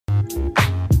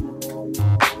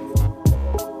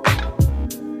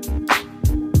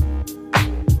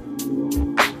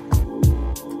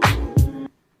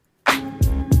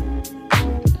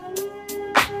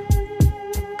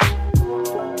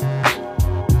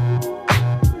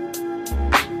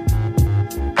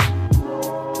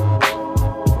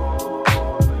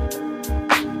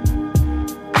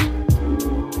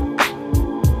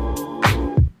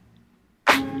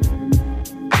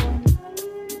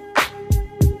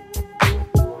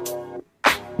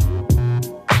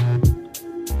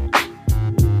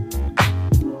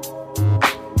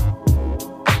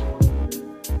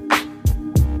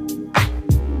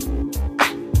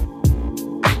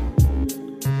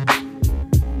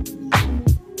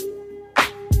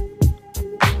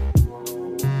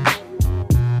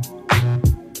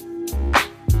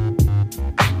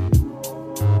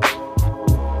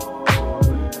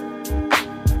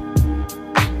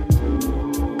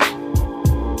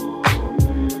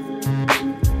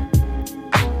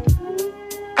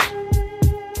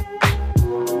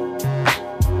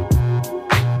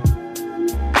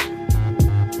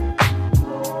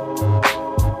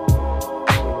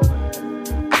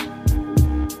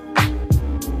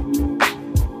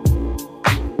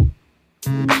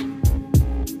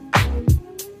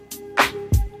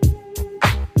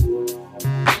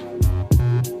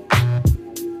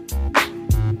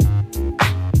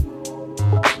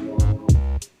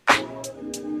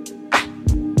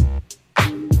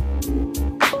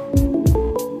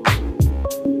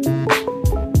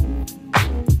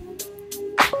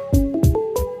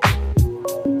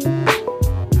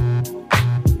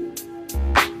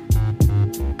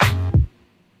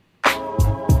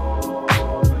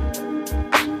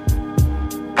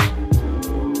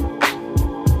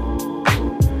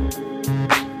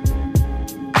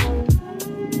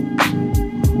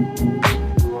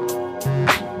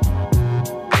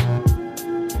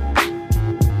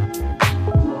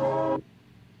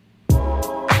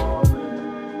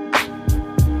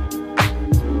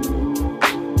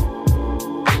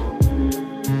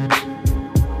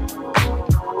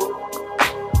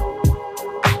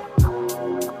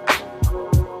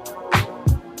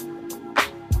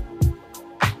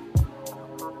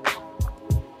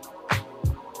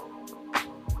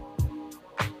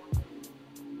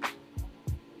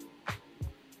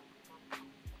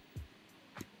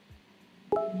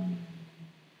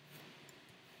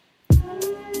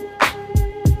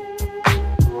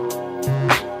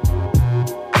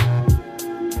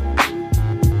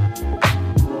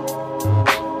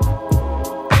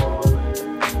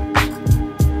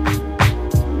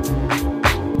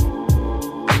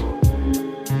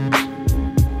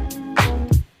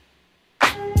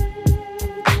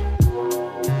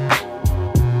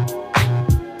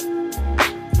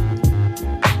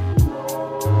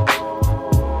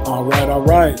All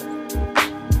right.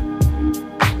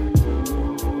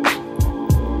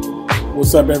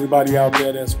 What's up, everybody out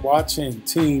there that's watching?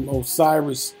 Team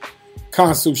Osiris,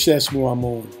 Khonsu Sheshmu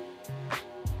Amun.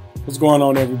 What's going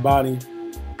on, everybody?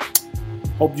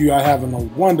 Hope you are having a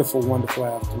wonderful, wonderful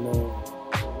afternoon.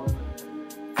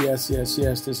 Yes.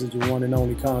 This is your one and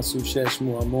only Khonsu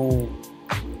Sheshmu Amun.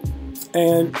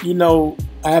 And, you know,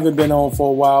 I haven't been on for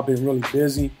a while. I've been really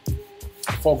busy,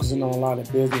 focusing on a lot of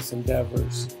business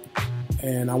endeavors.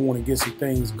 And I want to get some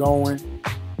things going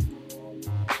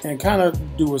and kind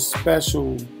of do a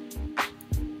special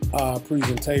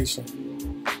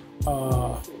presentation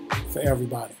for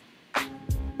everybody.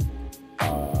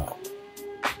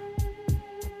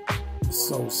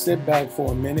 So sit back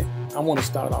for a minute. I want to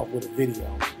start off with a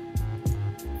video.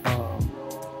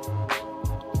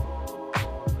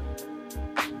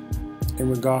 In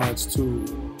regards to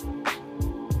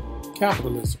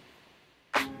capitalism.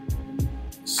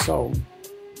 So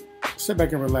sit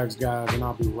back and relax, guys, and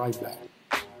I'll be right back.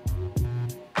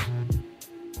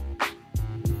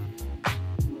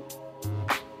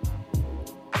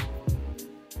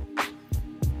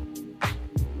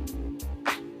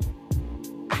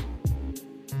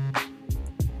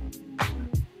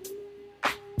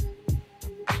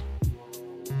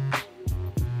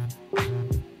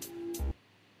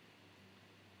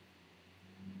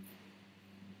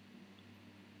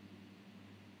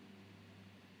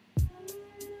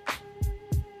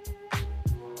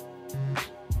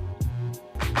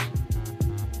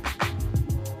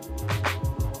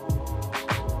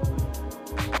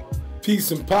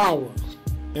 Peace and power,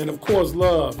 and of course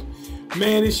love.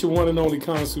 Man, it's your one and only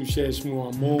Khonsu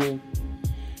Sheshmu Amun.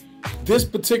 This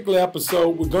particular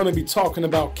episode, we're going to be talking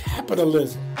about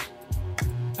capitalism.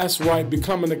 That's right,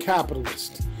 becoming a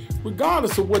capitalist.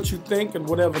 Regardless of what you think and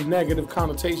whatever negative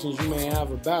connotations you may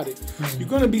have about it, you're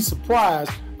going to be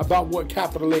surprised about what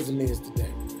capitalism is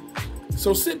today.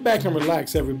 So sit back and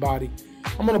relax, everybody.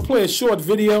 I'm going to play a short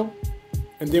video,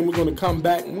 and then we're going to come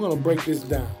back and we're going to break this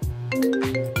down.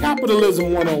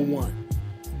 Capitalism 101.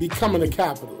 Becoming a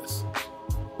capitalist.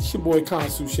 It's your boy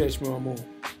Khonsu Sheshmu Amun.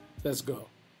 Let's go.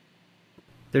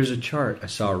 There's a chart I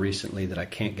saw recently that I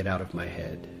can't get out of my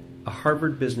head. A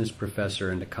Harvard business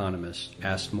professor and economist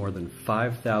asked more than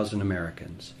 5,000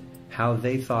 Americans how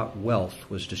they thought wealth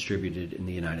was distributed in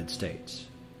the United States.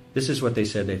 This is what they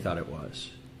said they thought it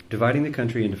was. Dividing the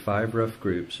country into 5 rough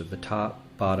groups of the top,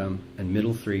 bottom, and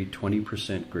middle 3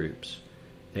 20% groups,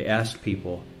 they asked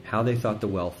people how they thought the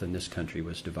wealth in this country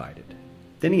was divided.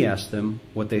 Then he asked them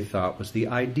what they thought was the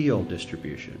ideal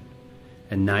distribution.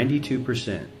 And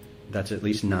 92%, that's at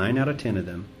least 9 out of 10 of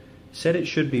them, said it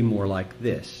should be more like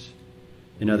this.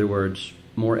 In other words,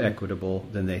 more equitable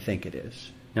than they think it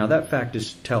is. Now that fact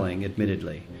is telling,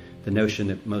 admittedly, the notion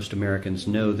that most Americans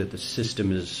know that the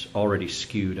system is already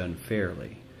skewed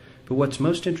unfairly. But what's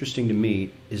most interesting to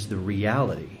me is the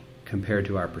reality compared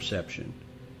to our perception.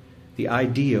 The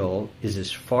ideal is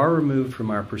as far removed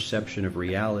from our perception of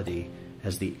reality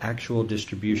as the actual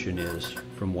distribution is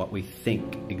from what we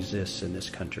think exists in this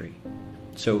country.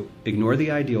 So ignore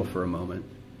the ideal for a moment.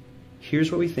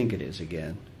 Here's what we think it is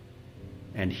again.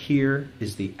 And here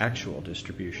is the actual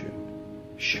distribution.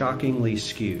 Shockingly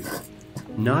skewed.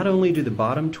 Not only do the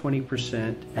bottom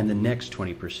 20% and the next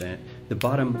 20%, the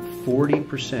bottom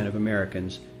 40% of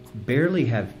Americans barely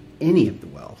have any of the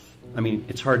wealth. I mean,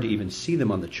 it's hard to even see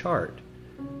them on the chart.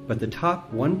 But the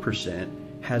top 1%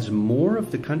 has more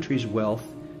of the country's wealth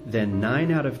than 9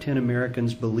 out of 10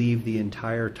 Americans believe the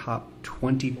entire top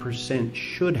 20%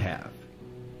 should have.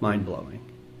 Mind-blowing.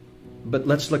 But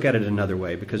let's look at it another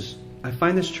way, because I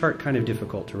find this chart kind of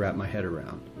difficult to wrap my head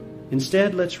around.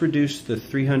 Instead, let's reduce the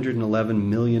 311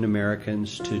 million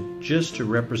Americans to just a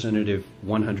representative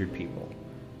 100 people.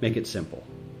 Make it simple.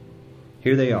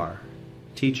 Here they are.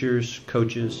 Teachers,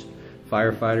 coaches,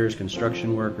 firefighters,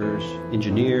 construction workers,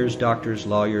 engineers, doctors,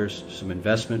 lawyers, some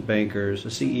investment bankers, a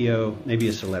CEO, maybe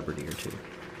a celebrity or two.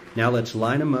 Now let's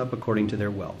line them up according to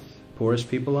their wealth. Poorest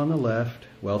people on the left,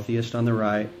 wealthiest on the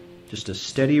right, just a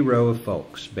steady row of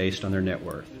folks based on their net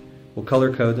worth. We'll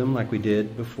color code them like we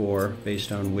did before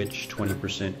based on which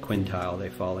 20% quintile they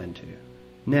fall into.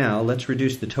 Now let's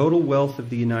reduce the total wealth of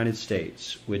the United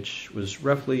States, which was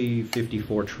roughly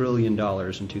 $54 trillion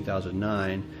in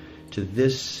 2009, to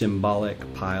this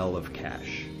symbolic pile of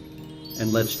cash.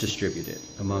 And let's distribute it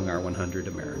among our 100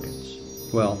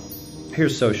 Americans. Well,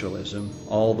 here's socialism,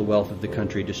 all the wealth of the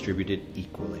country distributed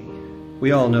equally.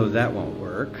 We all know that won't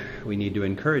work. We need to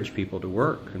encourage people to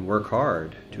work and work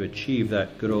hard to achieve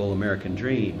that good old American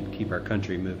dream and keep our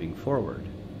country moving forward.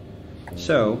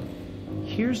 So,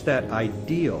 here's that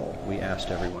ideal we asked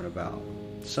everyone about.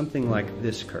 something like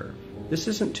this curve. This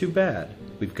isn't too bad.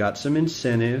 We've got some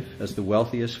incentive, as the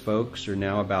wealthiest folks are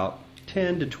now about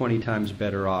 10 to 20 times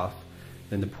better off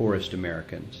than the poorest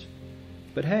Americans.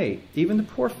 But hey, even the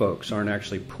poor folks aren't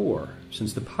actually poor,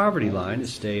 since the poverty line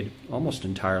has stayed almost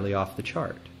entirely off the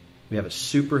chart. We have a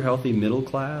super healthy middle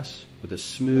class with a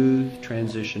smooth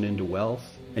transition into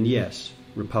wealth. And yes,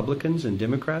 Republicans and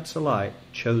Democrats alike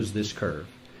chose this curve.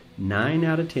 9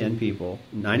 out of 10 people,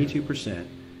 92%,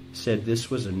 said this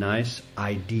was a nice,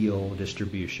 ideal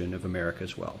distribution of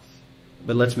America's wealth.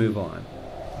 But let's move on.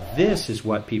 This is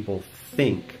what people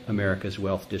think America's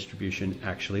wealth distribution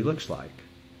actually looks like.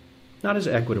 Not as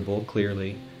equitable,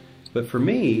 clearly, but for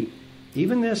me,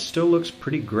 even this still looks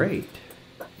pretty great.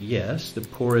 Yes, the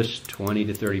poorest 20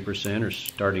 to 30% are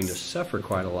starting to suffer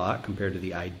quite a lot compared to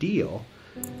the ideal,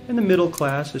 and the middle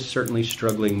class is certainly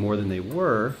struggling more than they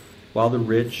were, while the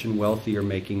rich and wealthy are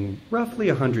making roughly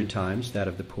 100 times that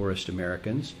of the poorest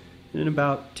Americans, and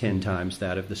about 10 times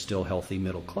that of the still healthy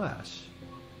middle class.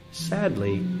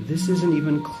 Sadly, this isn't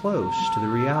even close to the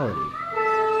reality.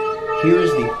 Here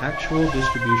is the actual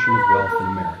distribution of wealth in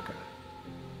America.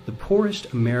 The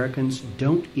poorest Americans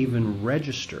don't even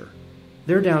register.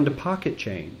 They're down to pocket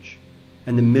change,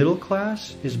 and the middle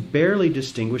class is barely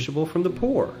distinguishable from the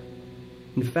poor.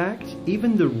 In fact,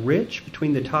 even the rich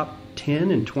between the top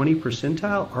 10 and 20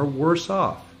 percentile are worse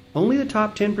off. Only the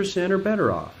top 10% are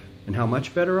better off. And how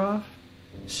much better off?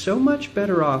 So much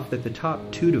better off that the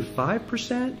top 2 to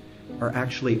 5% are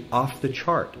actually off the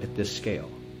chart at this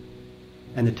scale.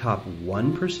 And the top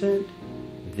 1%,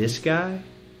 this guy,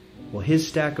 well, his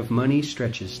stack of money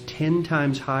stretches 10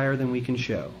 times higher than we can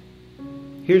show.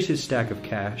 Here's his stack of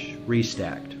cash,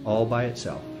 restacked, all by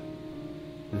itself.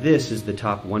 This is the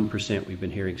top 1% we've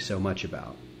been hearing so much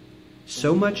about.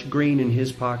 So much green in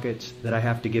his pockets that I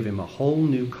have to give him a whole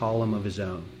new column of his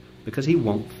own, because he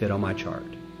won't fit on my chart.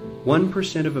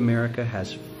 1% of America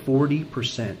has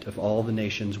 40% of all the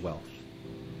nation's wealth.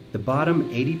 The bottom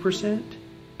 80%,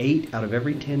 8 out of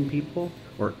every 10 people,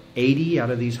 or 80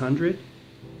 out of these 100,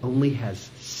 only has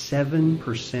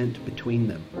 7% between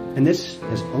them. And this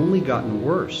has only gotten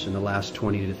worse in the last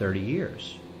 20 to 30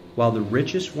 years. While the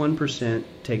richest 1%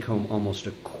 take home almost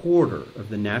a quarter of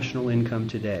the national income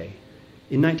today,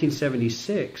 in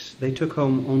 1976, they took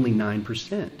home only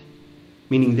 9%,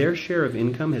 meaning their share of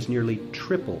income has nearly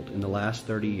tripled in the last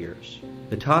 30 years.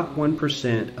 The top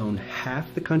 1% own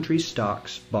half the country's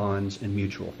stocks, bonds, and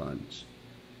mutual funds.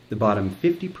 The bottom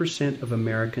 50% of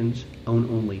Americans own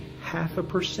only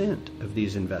 0.5% of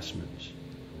these investments,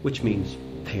 which means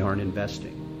they aren't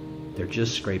investing. They're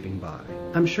just scraping by.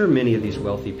 I'm sure many of these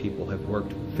wealthy people have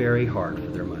worked very hard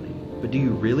for their money. But do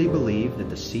you really believe that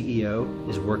the CEO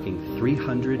is working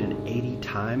 380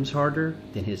 times harder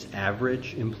than his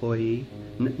average employee?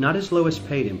 Not his lowest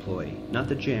paid employee, not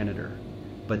the janitor,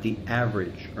 but the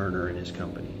average earner in his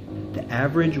company. The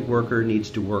average worker needs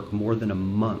to work more than a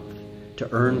month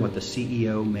to earn what the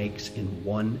CEO makes in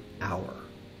 1 hour.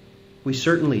 We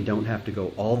certainly don't have to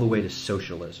go all the way to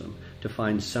socialism to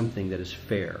find something that is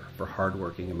fair for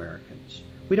hardworking Americans.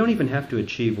 We don't even have to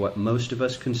achieve what most of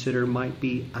us consider might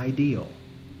be ideal.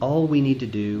 All we need to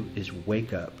do is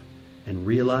wake up and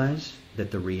realize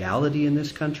that the reality in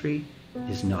this country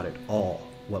is not at all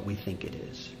what we think it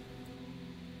is.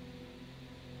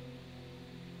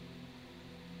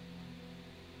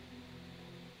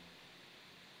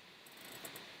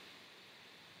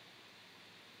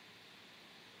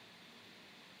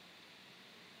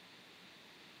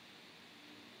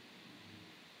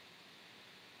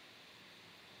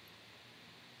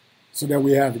 So there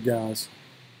we have it, guys.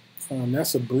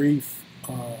 That's a brief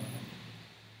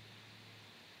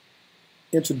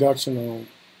introduction on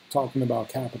talking about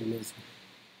capitalism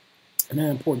and how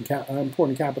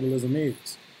important capitalism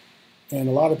is. And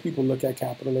a lot of people look at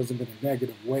capitalism in a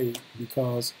negative way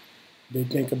because they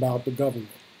think about the government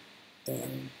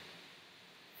and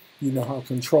you know how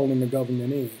controlling the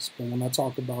government is. But when I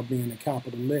talk about being a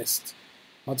capitalist,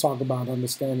 I talk about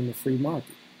understanding the free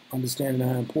market, understanding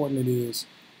how important it is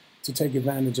to take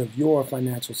advantage of your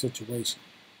financial situation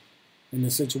and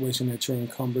the situation that you're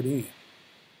encumbered in.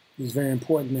 It's very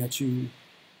important that you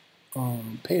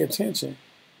pay attention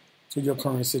to your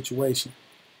current situation.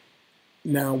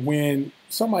 Now, when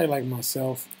somebody like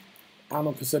myself, I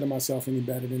don't consider myself any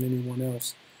better than anyone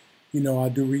else. You know, I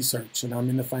do research and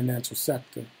I'm in the financial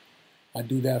sector. I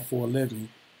do that for a living.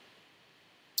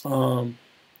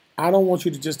 I don't want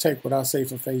you to just take what I say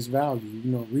for face value.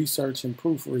 You know, research and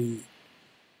proofread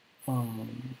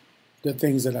the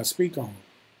things that I speak on.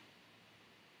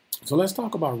 So let's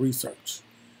talk about research.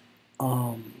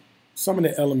 Some of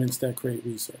the elements that create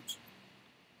research.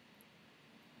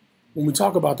 When we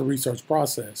talk about the research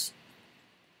process,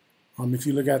 if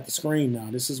you look at the screen now,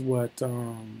 this is what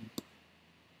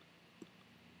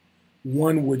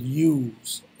one would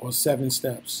use, or 7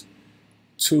 steps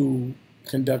to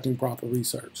conducting proper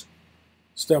research.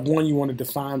 Step 1, you want to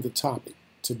define the topic.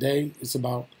 Today, it's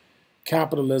about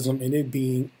capitalism and it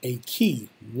being a key,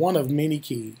 one of many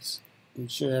keys. I'm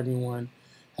sure everyone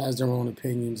has their own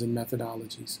opinions and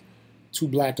methodologies to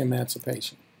black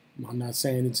emancipation. I'm not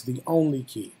saying it's the only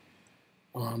key.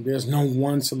 There's no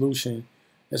one solution,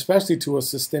 especially to a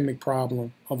systemic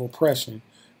problem of oppression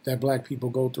that black people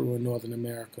go through in Northern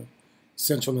America,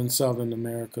 Central and Southern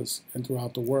Americas, and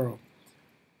throughout the world.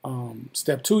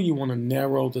 Step 2, you want to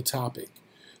narrow the topic.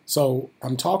 So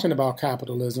I'm talking about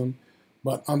capitalism,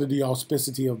 but under the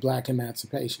auspicity of black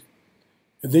emancipation.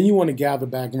 And then you want to gather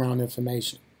background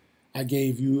information. I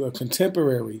gave you a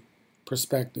contemporary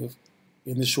perspective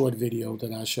in the short video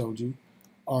that I showed you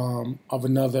of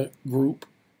another group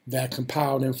that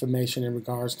compiled information in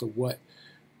regards to what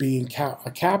being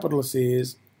a capitalist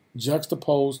is,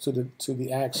 juxtaposed to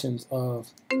the actions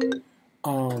of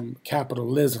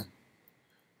capitalism.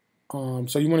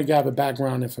 So you want to gather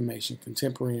background information,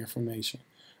 contemporary information,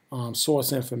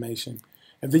 source information,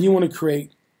 and then you want to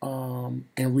create and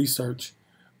research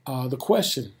the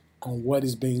question on what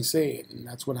is being said, and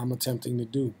that's what I'm attempting to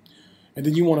do. And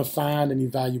then you want to find and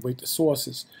evaluate the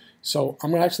sources. So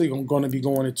I'm actually going to be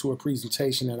going into a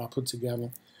presentation that I put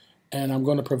together, and I'm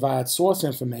going to provide source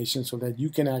information so that you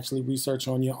can actually research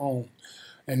on your own.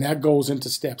 And that goes into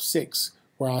step 6,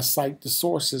 where I cite the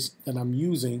sources that I'm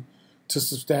using to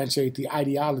substantiate the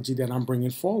ideology that I'm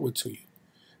bringing forward to you.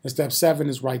 And step 7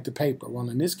 is write the paper. Well,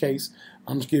 in this case,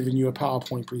 I'm just giving you a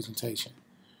PowerPoint presentation.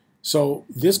 So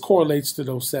this correlates to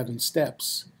those 7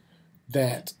 steps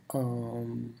that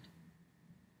I'm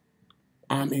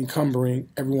encumbering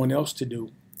everyone else to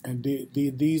do. And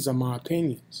these are my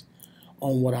opinions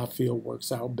on what I feel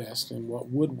works out best and what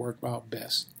would work out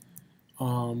best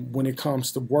when it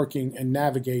comes to working and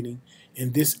navigating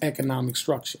in this economic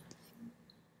structure.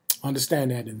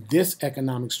 Understand that in this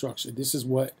economic structure, this is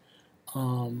what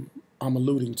I'm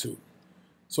alluding to.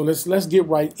 So let's get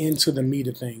right into the meat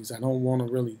of things. I don't want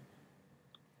to really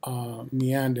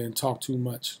meander and talk too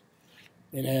much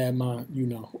and add my,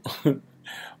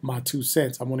 my 2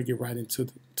 cents. I want to get right into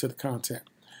the content.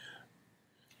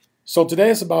 So today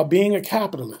it's about being a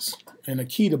capitalist and a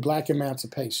key to black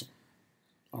emancipation.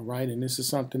 All right, and this is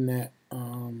something that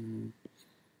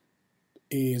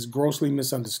is grossly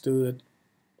misunderstood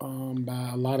by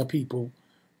a lot of people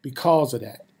because of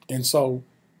that. And so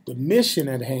the mission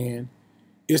at hand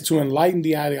is to enlighten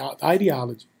the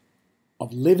ideology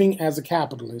of living as a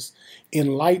capitalist in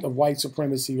light of white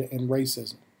supremacy and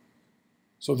racism.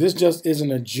 So this just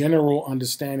isn't a general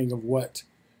understanding of what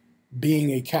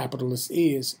being a capitalist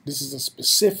is. This is a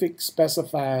specific,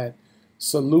 specified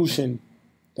solution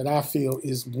that I feel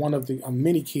is one of the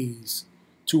many keys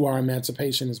to our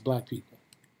emancipation as black people.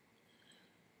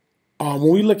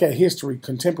 When we look at history,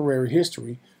 contemporary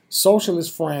history,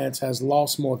 socialist France has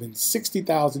lost more than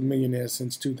 60,000 millionaires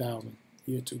since 2000,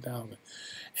 year 2000.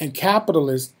 And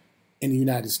capitalists in the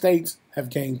United States have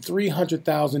gained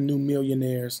 300,000 new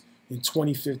millionaires in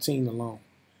 2015 alone.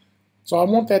 So I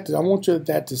want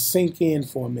that to sink in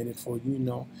for a minute for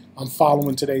you. I'm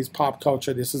following today's pop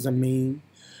culture. This is a meme.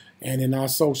 And in our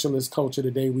socialist culture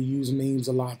today, we use memes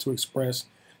a lot to express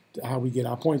how we get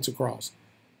our points across.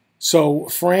 So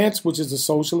France, which is a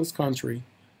socialist country,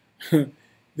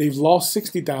 they've lost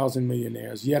 60,000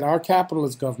 millionaires, yet our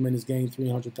capitalist government has gained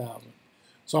 300,000.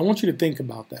 So I want you to think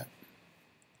about that.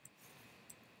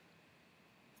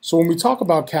 So when we talk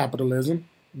about capitalism,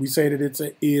 we say that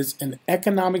it is an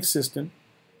economic system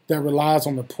that relies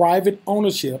on the private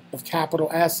ownership of capital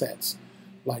assets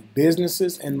like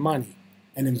businesses and money,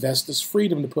 and investors'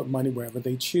 freedom to put money wherever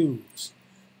they choose.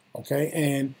 Okay,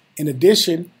 and in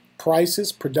addition,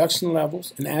 prices, production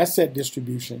levels, and asset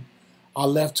distribution are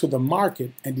left to the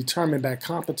market and determined by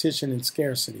competition and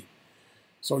scarcity.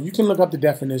 So you can look up the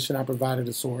definition. I provided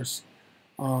a source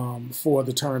for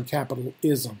the term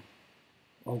capitalism.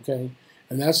 Okay,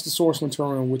 and that's the source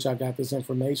material in which I got this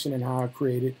information and how I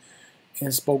created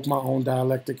and spoke my own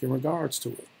dialectic in regards to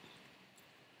it.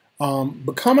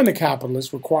 Becoming a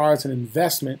capitalist requires an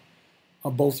investment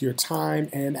of both your time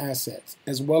and assets,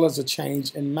 as well as a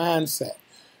change in mindset.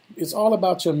 It's all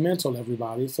about your mental,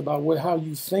 everybody. It's about how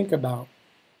you think about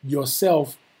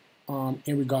yourself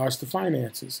in regards to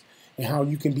finances and how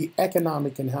you can be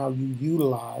economic and how you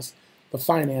utilize the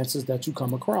finances that you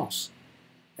come across.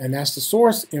 And that's the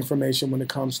source information when it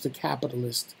comes to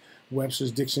capitalist.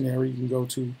 Webster's Dictionary you can go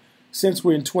to. Since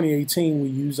we're in 2018, we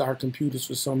use our computers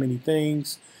for so many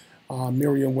things.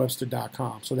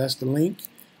 Merriam-Webster.com. So that's the link.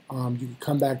 You can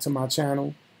come back to my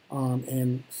channel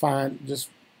and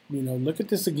look at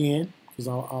this again, because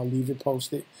I'll leave it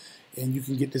posted, and you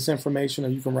can get this information, or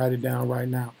you can write it down right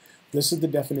now. This is the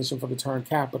definition for the term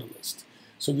capitalist.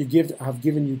 So I've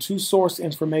given you two source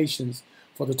informations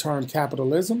for the term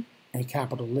capitalism and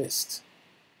capitalist.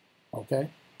 Okay.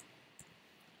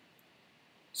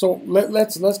 So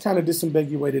let's kind of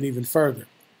disambiguate it even further.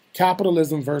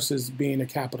 Capitalism versus being a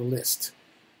capitalist.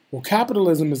 Well,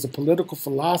 capitalism is a political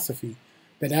philosophy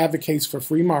that advocates for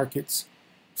free markets,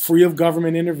 free of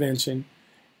government intervention,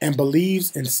 and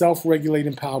believes in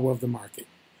self-regulating power of the market.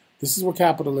 This is what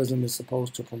capitalism is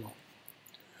supposed to promote.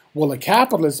 Well, a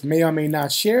capitalist may or may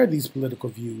not share these political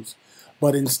views,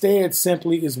 but instead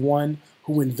simply is one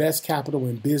who invests capital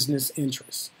in business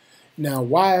interests. Now,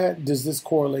 why does this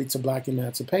correlate to black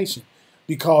emancipation?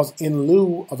 Because in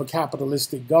lieu of a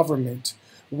capitalistic government,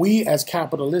 we as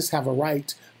capitalists have a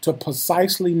right to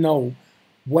precisely know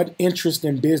what interest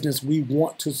in business we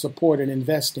want to support and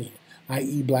invest in,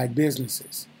 i.e. black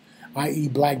businesses, i.e.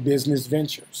 black business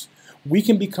ventures. We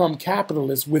can become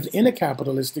capitalists within a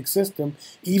capitalistic system,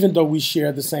 even though we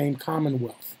share the same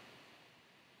commonwealth.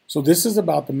 So this is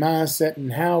about the mindset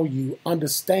and how you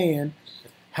understand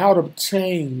how to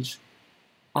change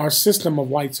our system of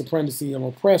white supremacy and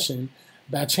oppression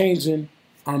by changing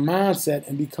our mindset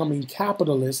and becoming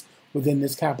capitalists within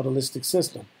this capitalistic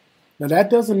system. Now, that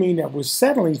doesn't mean that we're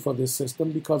settling for this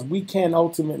system, because we can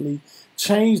ultimately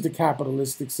change the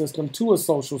capitalistic system to a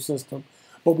social system,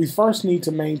 but we first need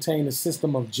to maintain a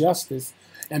system of justice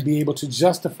and be able to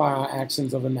justify our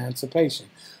actions of emancipation.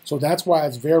 So that's why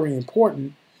it's very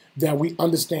important that we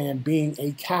understand being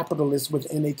a capitalist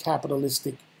within a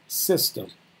capitalistic system.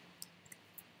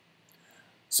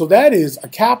 So that is a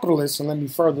capitalist, and let me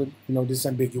further,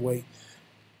 disambiguate,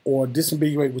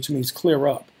 which means clear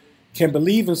up, can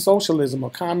believe in socialism or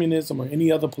communism or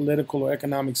any other political or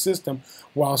economic system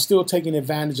while still taking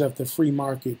advantage of the free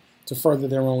market to further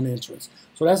their own interests.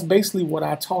 So that's basically what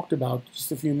I talked about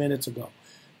just a few minutes ago.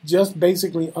 Just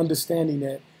basically understanding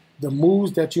that the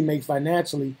moves that you make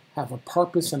financially have a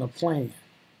purpose and a plan.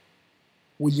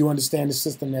 When you understand the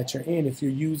system that you're in, if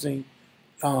you're using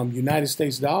United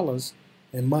States dollars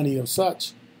and money of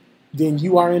such, then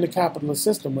you are in a capitalist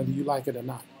system, whether you like it or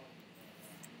not.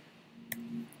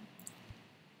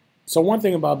 So one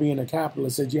thing about being a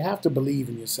capitalist is you have to believe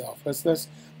in yourself.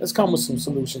 Let's come with some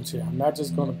solutions here. I'm not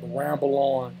just going to ramble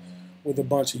on with a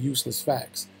bunch of useless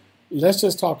facts. Let's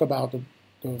just talk about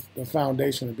the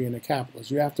foundation of being a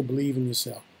capitalist. You have to believe in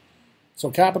yourself.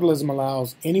 So capitalism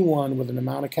allows anyone with an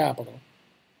amount of capital,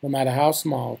 no matter how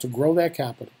small, to grow that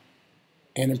capital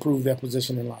and improve their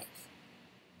position in life.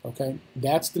 Okay?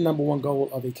 That's the number one goal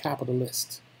of a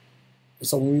capitalist.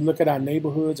 So when we look at our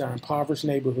neighborhoods, our impoverished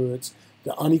neighborhoods,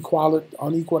 the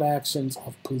unequal actions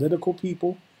of political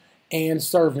people and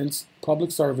servants,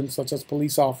 public servants, such as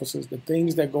police officers, the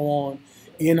things that go on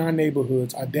in our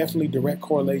neighborhoods are definitely direct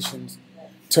correlations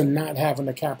to not having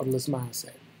a capitalist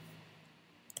mindset.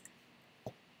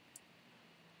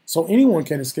 So anyone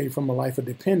can escape from a life of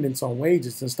dependence on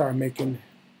wages and start making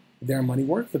their money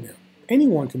work for them.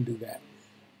 Anyone can do that.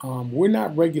 We're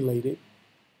not regulated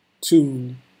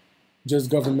to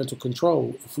just governmental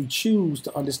control if we choose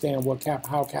to understand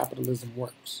how capitalism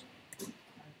works.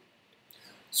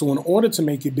 So in order to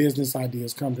make your business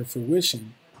ideas come to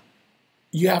fruition,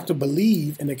 you have to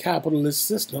believe in the capitalist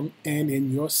system and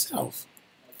in yourself.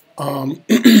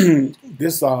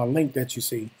 This link that you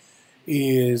see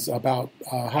is about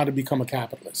how to become a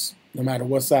capitalist. No matter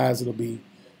what size it'll be,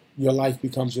 your life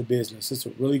becomes your business. It's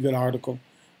a really good article.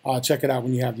 Check it out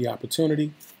when you have the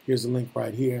opportunity. Here's the link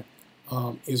right here.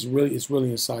 It's really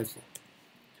insightful.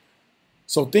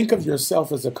 So think of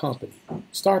yourself as a company.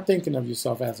 Start thinking of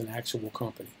yourself as an actual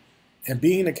company. And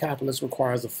being a capitalist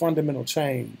requires a fundamental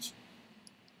change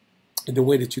in the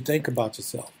way that you think about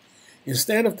yourself.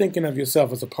 Instead of thinking of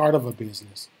yourself as a part of a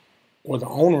business or the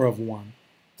owner of one,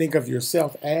 think of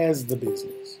yourself as the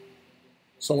business.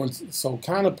 So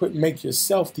kind of make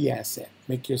yourself the asset,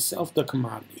 make yourself the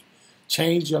commodity.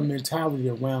 Change your mentality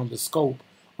around the scope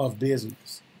of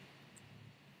business.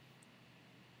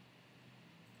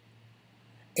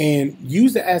 And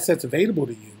use the assets available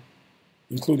to you,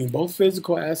 including both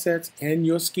physical assets and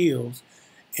your skills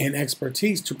and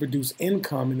expertise, to produce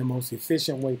income in the most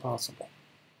efficient way possible.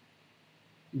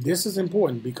 This is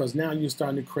important because now you're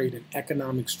starting to create an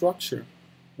economic structure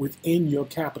within your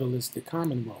capitalistic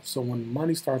commonwealth. So when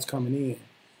money starts coming in,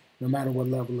 no matter what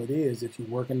level it is, if you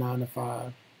work a 9 to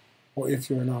 5 or if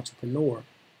you're an entrepreneur,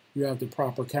 you have the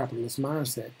proper capitalist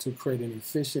mindset to create an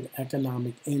efficient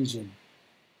economic engine.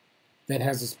 that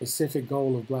has a specific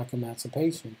goal of black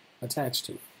emancipation attached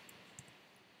to it.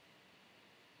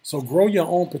 So grow your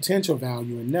own potential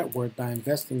value and net worth by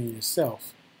investing in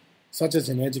yourself, such as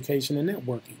in education and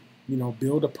networking.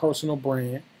 Build a personal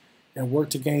brand and work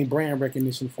to gain brand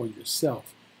recognition for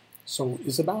yourself. So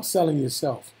it's about selling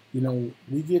yourself.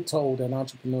 We get told that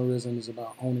entrepreneurship is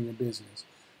about owning a business.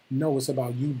 No, it's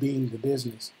about you being the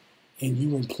business and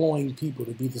you employing people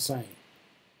to be the same.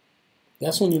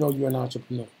 That's when you know you're an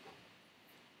entrepreneur.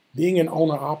 Being an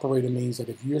owner-operator means that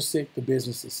if you're sick, the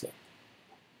business is sick.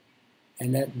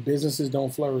 And that businesses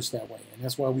don't flourish that way. And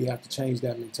that's why we have to change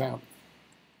that mentality.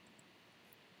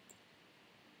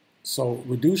 So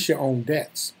reduce your own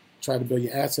debts. Try to build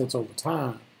your assets over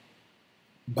time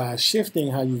by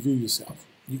shifting how you view yourself.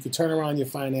 You can turn around your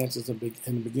finances and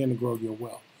begin to grow your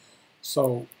wealth.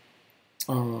 So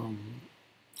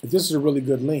this is a really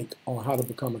good link on how to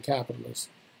become a capitalist.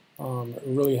 It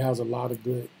really has a lot of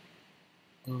good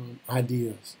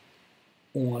ideas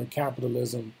on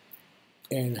capitalism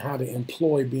and how to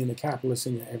employ being a capitalist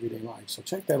in your everyday life. So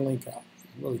check that link out. It's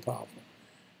really powerful.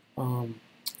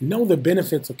 Know the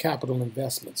benefits of capital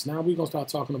investments. Now we're going to start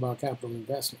talking about capital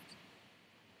investments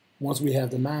once we have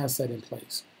the mindset in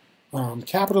place.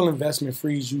 Capital investment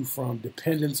frees you from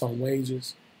dependence on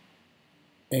wages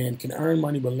and can earn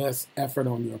money with less effort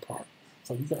on your part.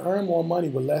 So you can earn more money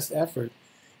with less effort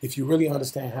if you really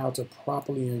understand how to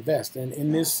properly invest. And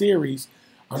in this series,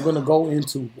 I'm going to go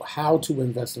into how to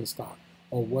invest in stock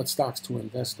or what stocks to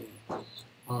invest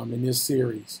in this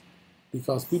series,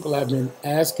 because people have been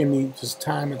asking me just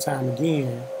time and time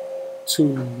again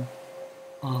to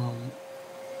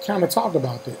kind of talk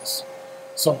about this.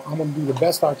 So I'm going to do the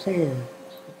best I can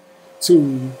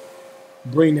to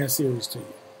bring that series to you.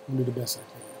 I'm going to do the best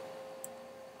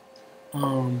I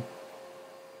can.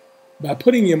 By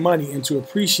putting your money into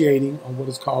appreciating or what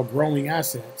is called growing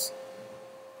assets,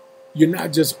 you're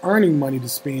not just earning money to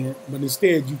spend, but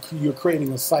instead you're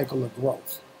creating a cycle of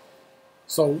growth.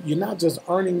 So you're not just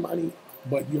earning money,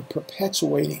 but you're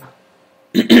perpetuating,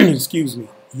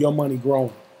 your money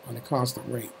growing on a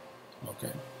constant rate.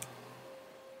 Okay.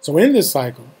 So in this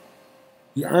cycle,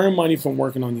 you earn money from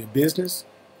working on your business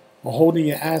or holding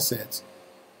your assets,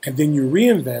 and then you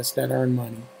reinvest that earned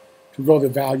money to grow the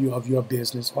value of your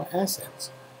business or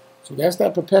assets. So that's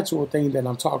that perpetual thing that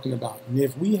I'm talking about. And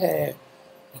if we had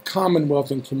a commonwealth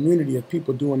and community of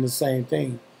people doing the same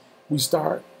thing, we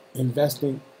start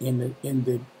investing in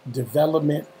the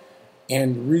development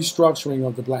and restructuring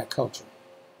of the black culture,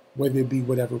 whether it be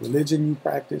whatever religion you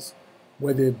practice,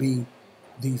 whether it be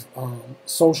the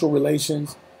social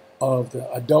relations of the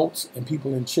adults and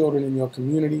people and children in your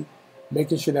community,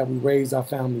 making sure that we raise our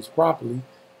families properly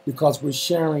because we're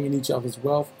sharing in each other's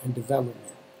wealth and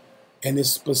development. And it's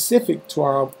specific to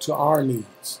our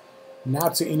needs,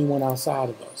 not to anyone outside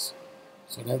of us.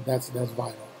 So that's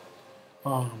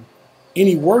vital.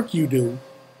 Any work you do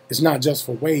is not just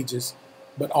for wages,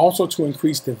 but also to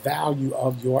increase the value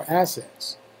of your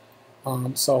assets.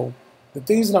 So the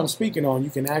things that I'm speaking on, you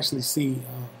can actually see,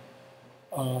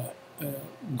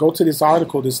 go to this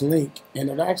article, this link, and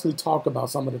it'll actually talk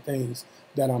about some of the things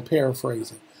that I'm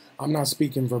paraphrasing. I'm not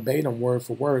speaking verbatim, word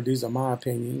for word. These are my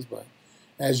opinions, but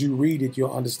as you read it,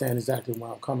 you'll understand exactly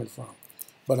where I'm coming from.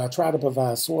 But I try to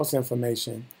provide source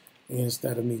information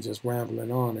instead of me just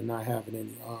rambling on and not having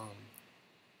any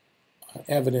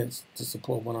evidence to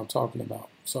support what I'm talking about.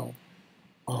 So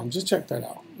just check that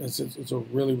out. It's a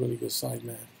really, really good site,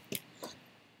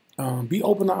 man. Be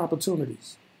open to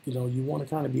opportunities. You want to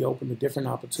kind of be open to different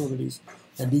opportunities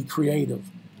and be creative.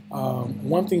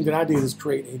 One thing that I did is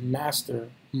create a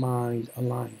mastermind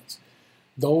alliance.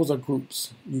 Those are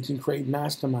groups. You can create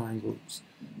mastermind groups.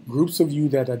 Groups of you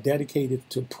that are dedicated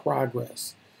to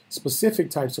progress, specific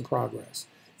types of progress.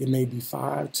 It may be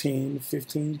 5, 10,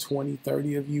 15, 20,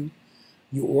 30 of you.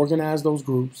 You organize those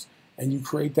groups and you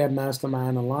create that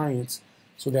mastermind alliance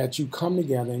so that you come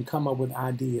together and come up with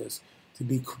ideas to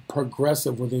be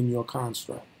progressive within your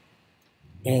construct.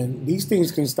 And these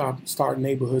things can start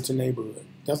neighborhood to neighborhood.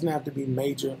 It doesn't have to be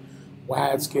major,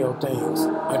 wide-scale things.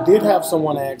 I did have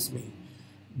someone ask me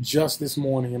just this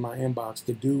morning in my inbox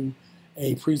to do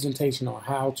a presentation on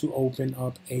how to open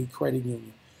up a credit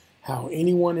union, how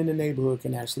anyone in the neighborhood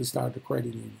can actually start the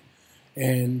credit union.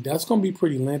 And that's going to be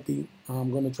pretty lengthy.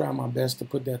 I'm going to try my best to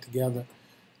put that together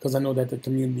because I know that the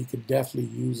community could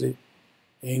definitely use it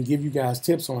and give you guys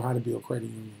tips on how to build credit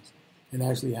unions and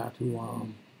actually how to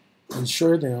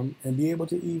insure them and be able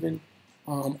to even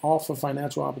offer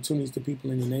financial opportunities to people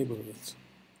in the neighborhoods.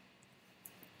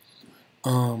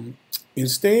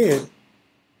 Instead,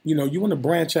 you want to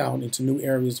branch out into new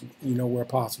areas, where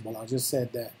possible. I just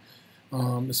said that.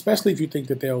 especially if you think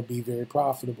that they'll be very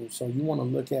profitable. So you want to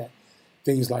look at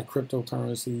things like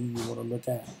cryptocurrency. You want to look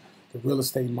at the real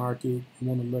estate market. You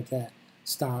want to look at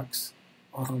stocks,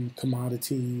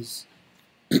 commodities,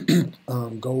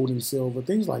 gold and silver,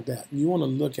 things like that. You want to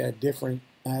look at different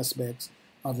aspects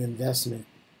of investment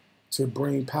to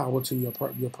bring power to your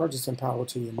purchasing power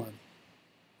to your money.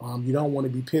 You don't want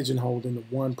to be pigeonholed into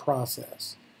one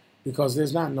process because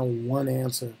there's not no one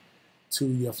answer to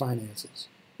your finances.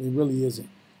 It really isn't.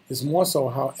 It's more so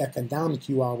how economic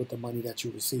you are with the money that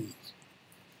you receive.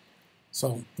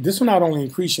 So this will not only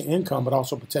increase your income, but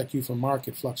also protect you from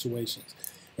market fluctuations.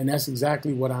 And that's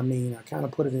exactly what I mean. I kind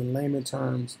of put it in layman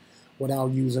terms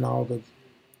without using all the,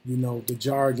 the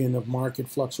jargon of market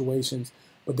fluctuations.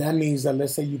 But that means that,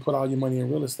 let's say you put all your money in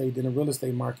real estate, then the real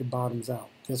estate market bottoms out.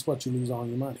 Guess what? You lose all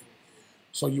your money.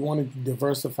 So you want to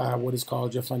diversify what is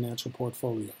called your financial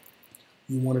portfolio.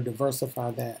 You want to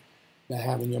diversify that by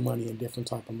having your money in different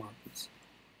type of markets.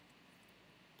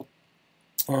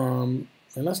 And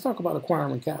let's talk about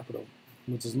acquiring capital,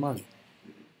 which is money.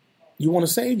 You want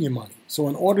to save your money. So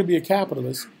in order to be a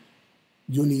capitalist,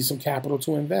 you need some capital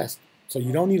to invest. So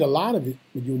you don't need a lot of it,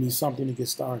 but you need something to get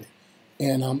started.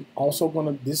 And I'm also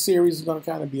this series is going to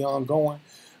kind of be ongoing.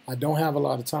 I don't have a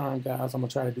lot of time, guys. I'm going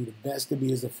to try to do the best to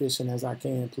be as efficient as I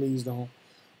can. Please don't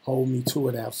hold me to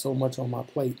it. I have so much on my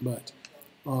plate, but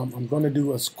I'm going to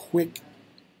do a quick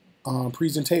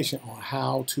presentation on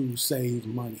how to save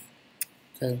money.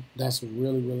 Okay, that's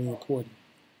really, really important.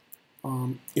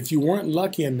 If you weren't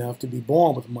lucky enough to be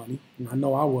born with money, and I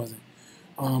know I wasn't,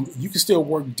 you can still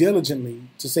work diligently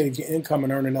to save your income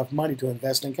and earn enough money to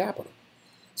invest in capital.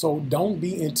 So don't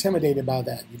be intimidated by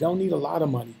that. You don't need a lot of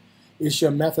money. It's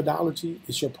your methodology,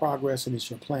 it's your progress, and it's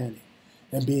your planning.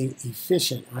 And being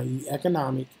efficient, i.e.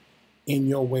 economic, in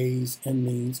your ways and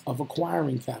means of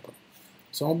acquiring capital.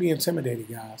 So don't be intimidated,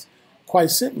 guys. Quite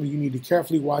simply, you need to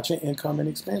carefully watch your income and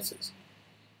expenses.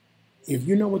 If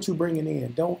you know what you're bringing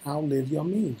in, don't outlive your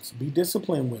means. Be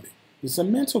disciplined with it. It's a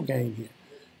mental game here.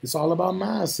 It's all about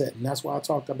mindset, and that's why I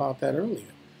talked about that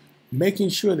earlier. Making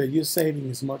sure that you're saving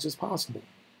as much as possible.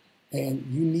 And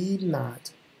you need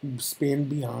not spend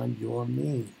beyond your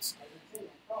means.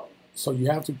 So you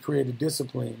have to create a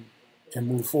discipline and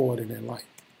move forward in that life.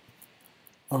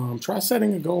 Try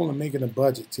setting a goal and making a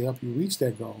budget to help you reach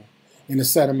that goal in a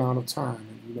set amount of time.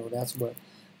 And, that's what,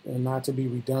 not to be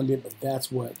redundant, but that's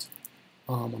what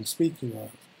I'm speaking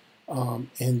of.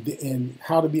 And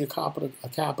how to be a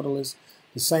capitalist,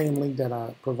 the same link that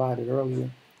I provided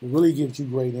earlier, really gives you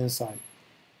great insight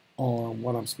on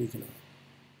what I'm speaking of.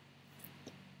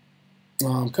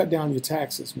 Cut down your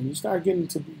taxes. When you start getting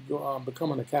to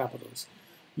becoming a capitalist,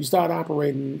 you start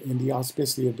operating in the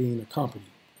auspicity of being a company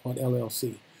or an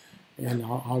LLC. And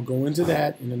I'll go into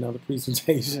that in another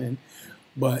presentation.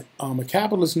 But a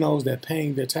capitalist knows that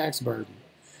paying their tax burden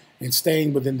and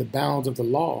staying within the bounds of the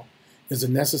law is a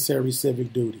necessary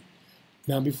civic duty.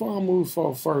 Now, before I move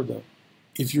further,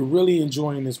 if you're really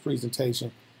enjoying this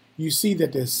presentation, you see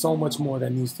that there's so much more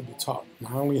that needs to be taught.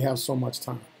 I only have so much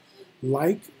time.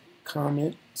 Like,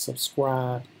 comment,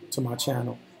 subscribe to my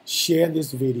channel, share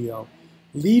this video,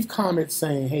 leave comments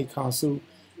saying, hey, Kansu,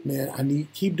 man,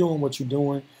 keep doing what you're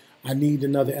doing. I need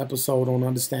another episode on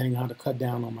understanding how to cut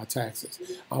down on my taxes.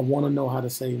 I want to know how to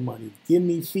save money. Give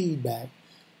me feedback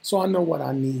so I know what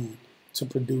I need to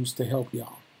produce to help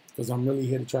y'all, because I'm really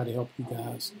here to try to help you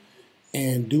guys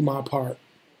and do my part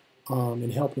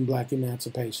in helping Black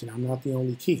emancipation. I'm not the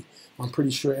only key. I'm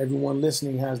pretty sure everyone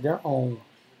listening has their own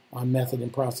method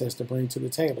and process to bring to the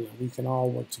table, and we can all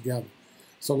work together.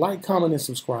 So like, comment, and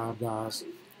subscribe, guys,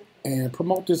 and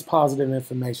promote this positive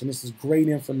information. This is great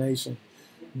information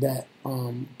that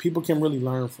people can really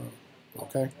learn from,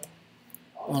 okay?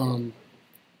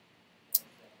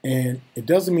 And it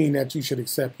doesn't mean that you should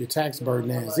accept your tax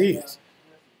burden as is.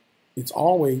 It's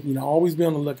always, always be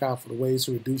on the lookout for the ways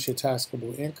to reduce your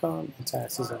taxable income and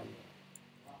taxes on it.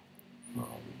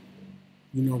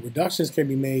 Reductions can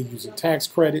be made using tax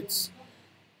credits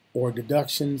or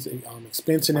deductions,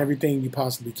 expensing everything you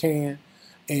possibly can.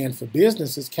 And for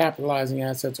businesses, capitalizing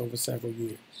assets over several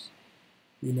years.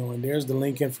 And there's the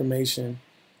link information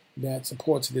that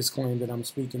supports this claim that I'm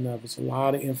speaking of. It's a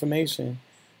lot of information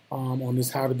on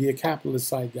this How to Be a Capitalist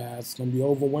site, guys. It's going to be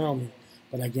overwhelming,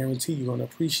 but I guarantee you're going to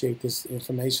appreciate this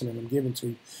information that I'm giving to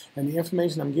you. And the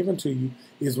information I'm giving to you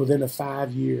is within a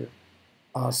 5-year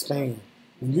span.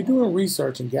 When you're doing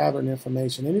research and gathering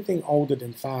information, anything older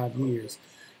than 5 years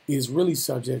is really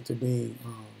subject to being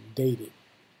dated.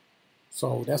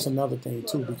 So that's another thing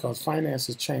too, because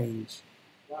finances change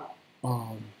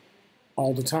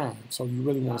all the time. So you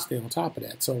really want to stay on top of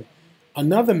that. So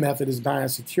Another method is buying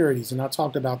securities, and I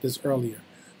talked about this earlier.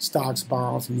 Stocks,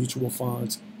 bonds, mutual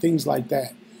funds, things like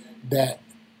that, that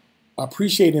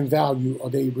appreciate in value or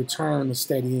they return a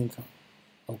steady income,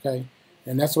 okay?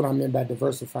 And that's what I meant by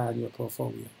diversifying your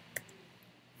portfolio.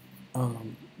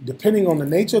 Depending on the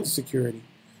nature of the security,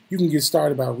 you can get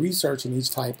started by researching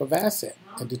each type of asset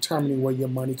and determining where your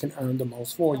money can earn the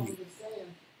most for you.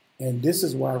 And this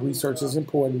is why research is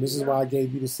important. This is why I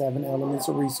gave you the 7 elements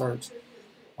of research,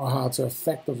 or how to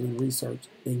effectively research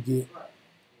and get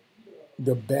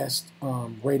the best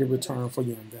rate of return for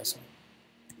your investment.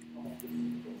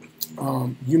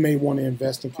 You may want to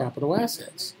invest in capital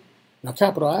assets. Now,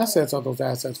 capital assets are those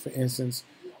assets, for instance,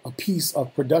 a piece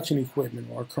of production equipment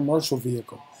or a commercial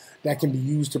vehicle that can be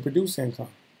used to produce income.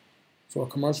 So a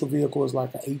commercial vehicle is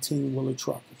like an 18-wheeler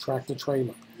truck, a tractor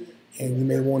trailer. And you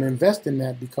may want to invest in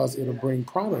that because it'll bring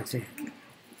products in.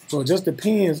 So it just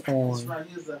depends on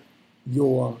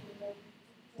your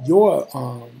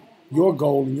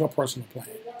goal and your personal plan.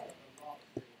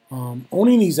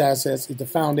 Owning these assets is the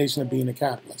foundation of being a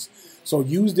capitalist. So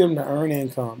use them to earn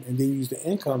income and then use the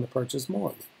income to purchase more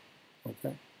of them.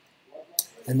 Okay.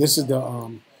 And this is the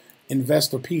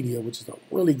Investopedia, which is a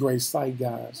really great site,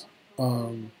 guys.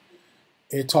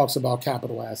 It talks about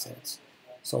capital assets.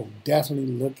 So definitely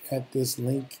look at this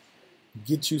link.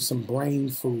 Get you some brain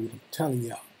food. I'm telling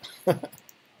y'all.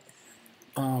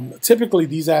 Typically,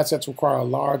 these assets require a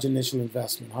large initial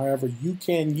investment. However, you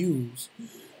can use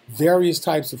various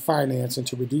types of financing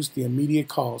to reduce the immediate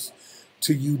cost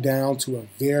to you down to a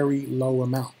very low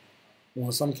amount, or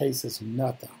in some cases,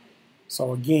 nothing.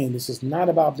 So again, this is not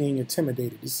about being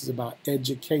intimidated. This is about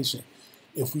education.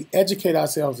 If we educate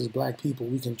ourselves as Black people,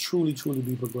 we can truly, truly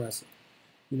be progressive.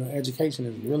 You know, education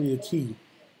is really a key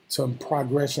to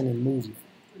progression and movement.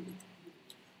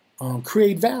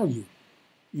 Create value.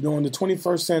 You know, in the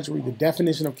 21st century, the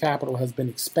definition of capital has been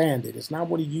expanded. It's not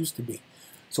what it used to be.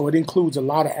 So it includes a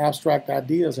lot of abstract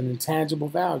ideas and intangible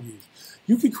values.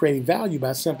 You can create value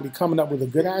by simply coming up with a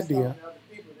good idea.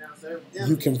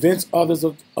 You convince others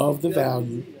of the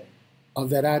value of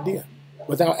that idea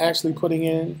without actually putting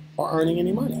in or earning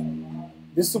any money.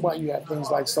 This is why you have things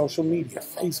like social media,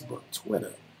 Facebook,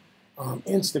 Twitter,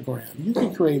 Instagram. You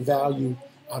can create value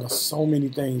out of so many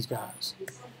things, guys.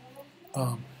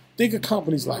 Think of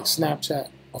companies like Snapchat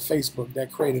or Facebook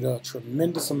that created a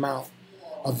tremendous amount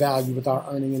of value without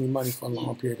earning any money for a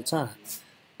long period of time.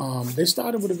 They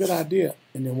started with a good idea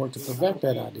and then worked to perfect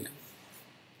that idea,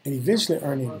 and eventually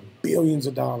earning billions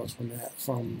of dollars from that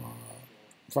from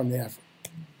the effort.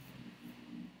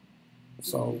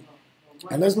 So,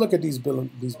 and let's look at these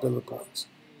bullet points.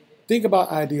 Think about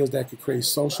ideas that could create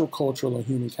social, cultural, or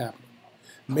human capital.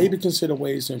 Maybe consider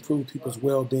ways to improve people's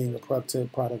well-being or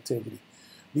productivity.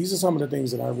 These are some of the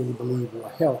things that I really believe will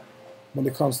help when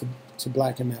it comes to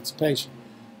Black emancipation.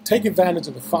 Take advantage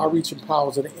of the far-reaching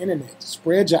powers of the internet to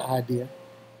spread your idea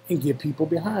and get people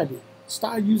behind it.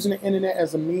 Start using the internet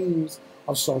as a means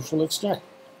of social exchange.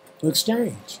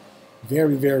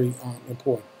 Very, very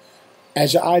important.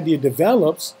 As your idea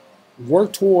develops,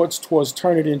 work towards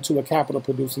turning it into a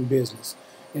capital-producing business.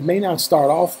 It may not start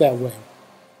off that way,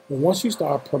 but once you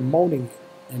start promoting it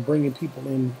and bringing people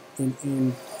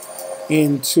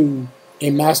into a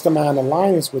mastermind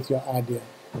alliance with your idea,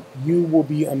 you will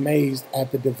be amazed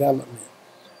at the development.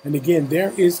 And again,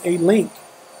 there is a link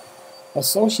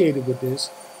associated with this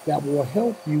that will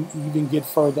help you even get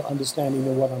further understanding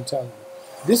of what I'm telling you.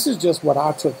 This is just what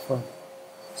I took from it.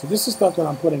 So this is stuff that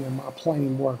I'm putting in my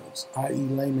plain words, i.e.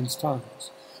 layman's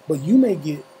terms. But you may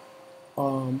get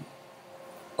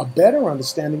a better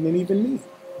understanding than even me.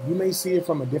 You may see it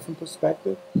from a different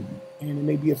perspective, and it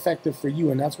may be effective for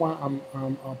you. And that's why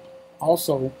I'm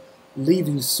also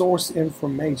leaving source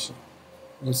information.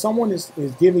 When someone is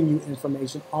giving you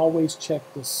information, always check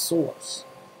the source.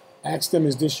 Ask them,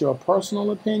 is this your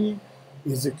personal opinion?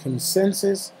 Is it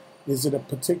consensus? Is it a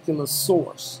particular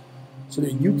source? So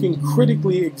that you can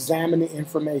critically examine the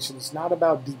information. It's not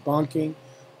about debunking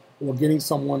or getting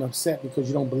someone upset because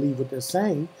you don't believe what they're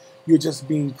saying. You're just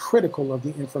being critical of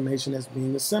the information that's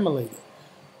being assimilated.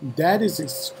 That is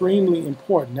extremely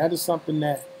important. That is something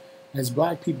that, as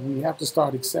Black people, we have to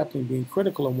start accepting, being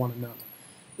critical of one another.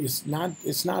 It's not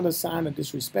a sign of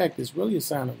disrespect. It's really a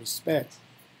sign of respect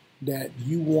that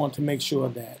you want to make sure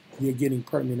that you're getting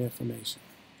pertinent information.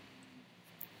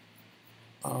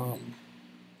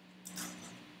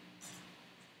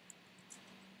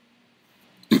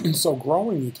 So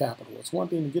growing your capital. It's one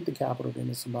thing to get the capital, then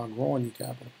it's about growing your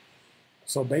capital.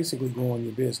 So basically growing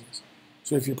your business.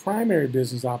 So if your primary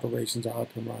business operations are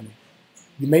up and running,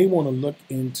 you may want to look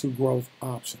into growth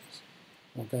options.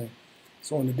 Okay.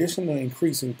 So in addition to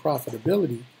increasing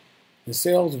profitability and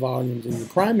sales volumes in your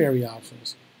primary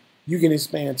options, you can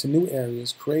expand to new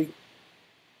areas, create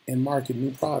and market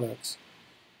new products,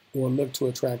 or look to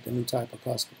attract a new type of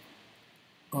customer.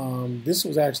 This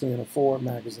was actually in a Ford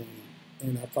magazine,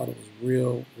 and I thought it was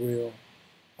real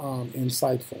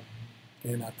insightful.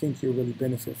 And I think you'll really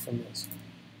benefit from this.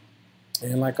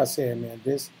 And like I said, man,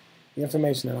 the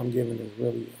information that I'm giving is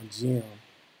really a gem.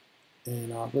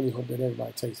 And I really hope that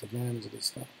everybody takes advantage of this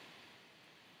stuff.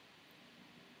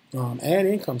 Add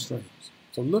income streams.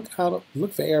 So look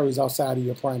for areas outside of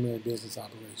your primary business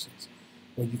operations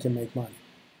where you can make money.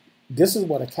 This is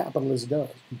what a capitalist does.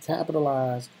 You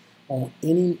capitalize on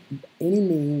any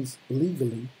means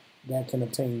legally that can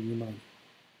obtain you money.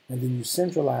 And then you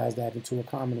centralize that into a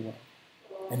commonwealth.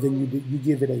 And then you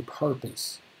give it a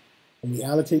purpose. When we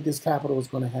allocate this capital, it's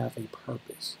going to have a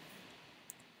purpose.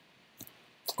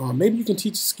 Maybe you can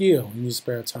teach a skill in your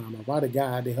spare time or write a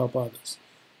guide to help others.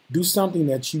 Do something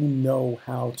that you know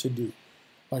how to do.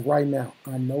 Like right now,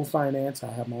 I know finance.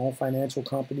 I have my own financial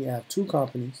company. I have two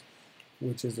companies,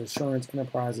 which is Assurance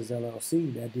Enterprises,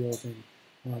 LLC, that deals in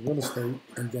real estate.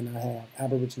 And then I have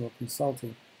Aboriginal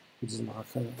Consulting, which is my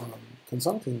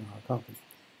consulting company.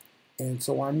 And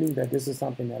so I knew that this is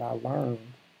something that I learned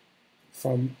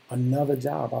from another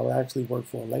job. I would actually work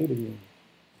for a labor union.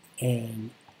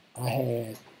 And I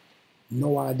had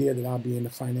no idea that I'd be in the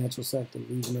financial sector,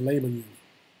 leaving the labor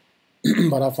union.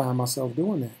 But I found myself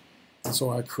doing that. And so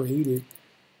I created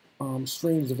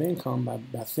streams of income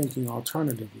by thinking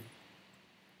alternatively.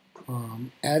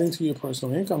 Adding to your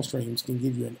personal income streams can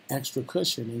give you an extra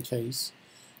cushion in case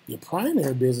your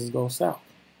primary business goes south.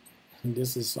 And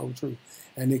this is so true.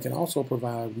 And it can also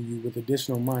provide you with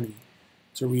additional money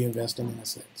to reinvest in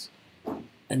assets.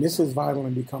 And this is vital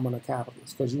in becoming a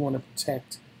capitalist because you want to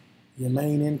protect your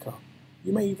main income.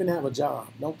 You may even have a job.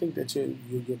 Don't think that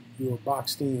you're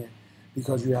boxed in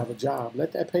because you have a job.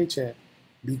 Let that paycheck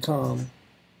become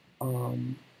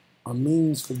a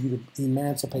means for you to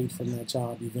emancipate from that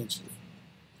job eventually.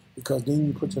 Because then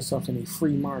you put yourself in a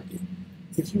free market.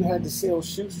 If you had to sell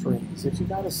shoestrings, if you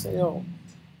got to sell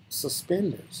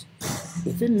suspenders,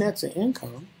 if it nets an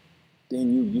income,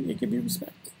 then it can be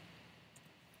respected.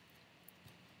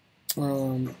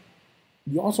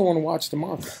 You also want to watch the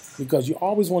market because you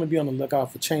always want to be on the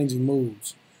lookout for changing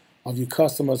moods of your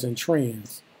customers and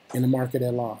trends in the market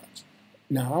at large.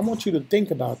 Now, I want you to think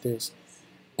about this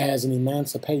as an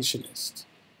emancipationist.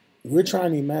 We're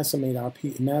trying to emancipate our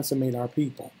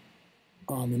people.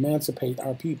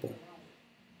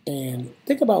 And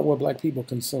think about what black people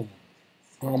consume.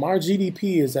 Our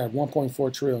GDP is at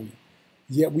 1.4 trillion,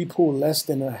 yet we pull less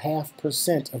than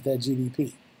 0.5% of that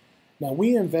GDP. Now,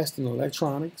 we invest in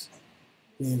electronics,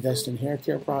 we invest in hair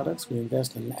care products, we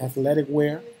invest in athletic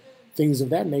wear, things of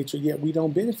that nature, yet we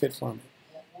don't benefit from it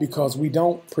because we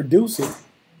don't produce it,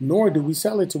 nor do we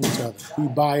sell it to each other. We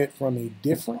buy it from a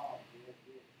different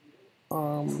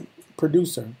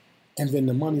producer, and then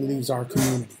the money leaves our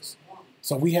communities.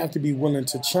 So we have to be willing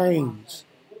to change.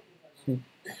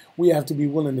 We have to be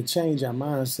willing to change our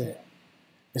mindset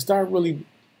and start really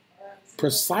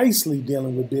precisely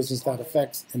dealing with business that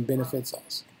affects and benefits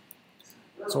us.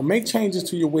 So make changes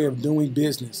to your way of doing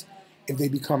business if they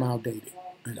become outdated.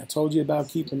 And I told you about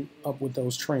keeping up with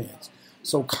those trends.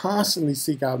 So constantly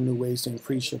seek out new ways to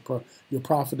increase your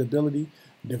profitability,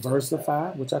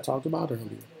 diversify, which I talked about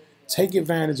earlier. Take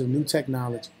advantage of new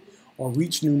technology or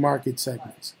reach new market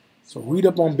segments. So read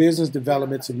up on business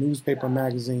developments in newspaper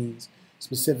magazines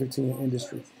specific to your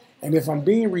industry. And if I'm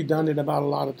being redundant about a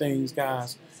lot of things,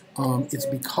 guys, it's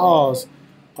because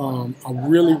I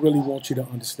really want you to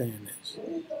understand this.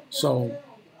 So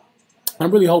I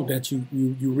really hope that you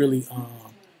really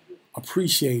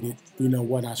appreciated,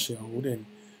 what I showed, and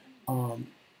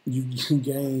you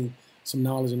gain some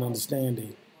knowledge and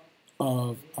understanding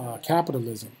of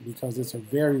capitalism because it's a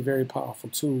very powerful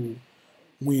tool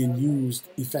when used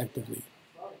effectively.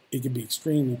 It can be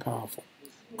extremely powerful.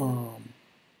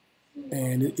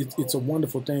 And it's a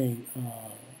wonderful thing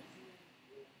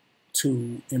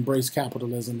to embrace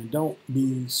capitalism and don't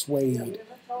be swayed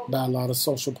by a lot of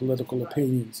social political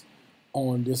opinions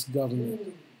on this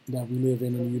government that we live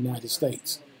in the United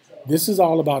States. This is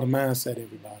all about a mindset,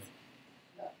 everybody.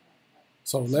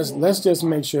 So let's just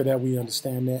make sure that we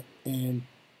understand that and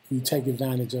we take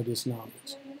advantage of this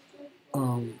knowledge.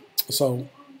 So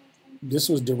this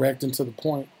was direct and to the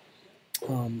point.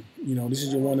 This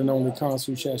is your one and only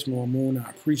Consul Shashmore Moon. I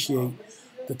appreciate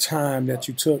the time that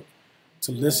you took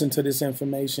to listen to this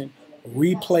information.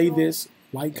 Replay this,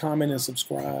 like, comment, and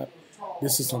subscribe.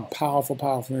 This is some powerful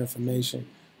information.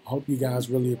 I hope you guys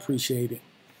really appreciate it.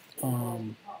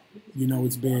 You know,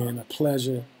 it's been a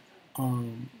pleasure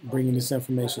bringing this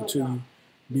information to you.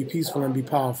 Be peaceful and be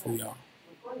powerful, y'all.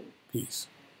 Peace.